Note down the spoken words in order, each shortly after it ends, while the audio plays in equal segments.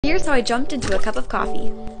here's how I jumped into a cup of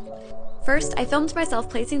coffee. First, I filmed myself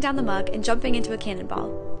placing down the mug and jumping into a cannonball.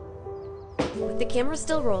 With the camera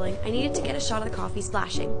still rolling, I needed to get a shot of the coffee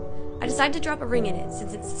splashing. I decided to drop a ring in it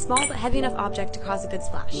since it's a small but heavy enough object to cause a good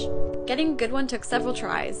splash. Getting a good one took several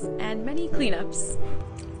tries, and many cleanups.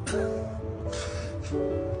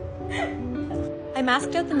 I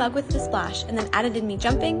masked out the mug with the splash and then added in me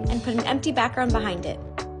jumping and put an empty background behind it.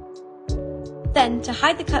 Then, to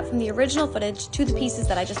hide the cut from the original footage to the pieces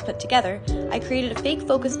that I just put together, I created a fake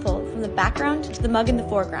focus pull from the background to the mug in the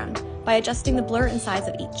foreground by adjusting the blur and size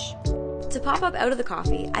of each. To pop up out of the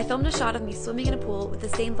coffee, I filmed a shot of me swimming in a pool with the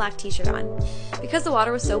same black t-shirt on. Because the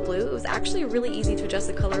water was so blue, it was actually really easy to adjust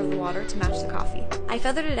the color of the water to match the coffee. I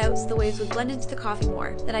feathered it out so the waves would blend into the coffee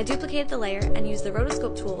more, then I duplicated the layer and used the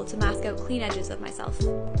rotoscope tool to mask out clean edges of myself.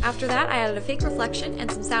 After that, I added a fake reflection and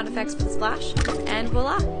some sound effects for the splash, and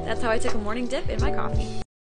voila! That's how I took a morning dip in my coffee.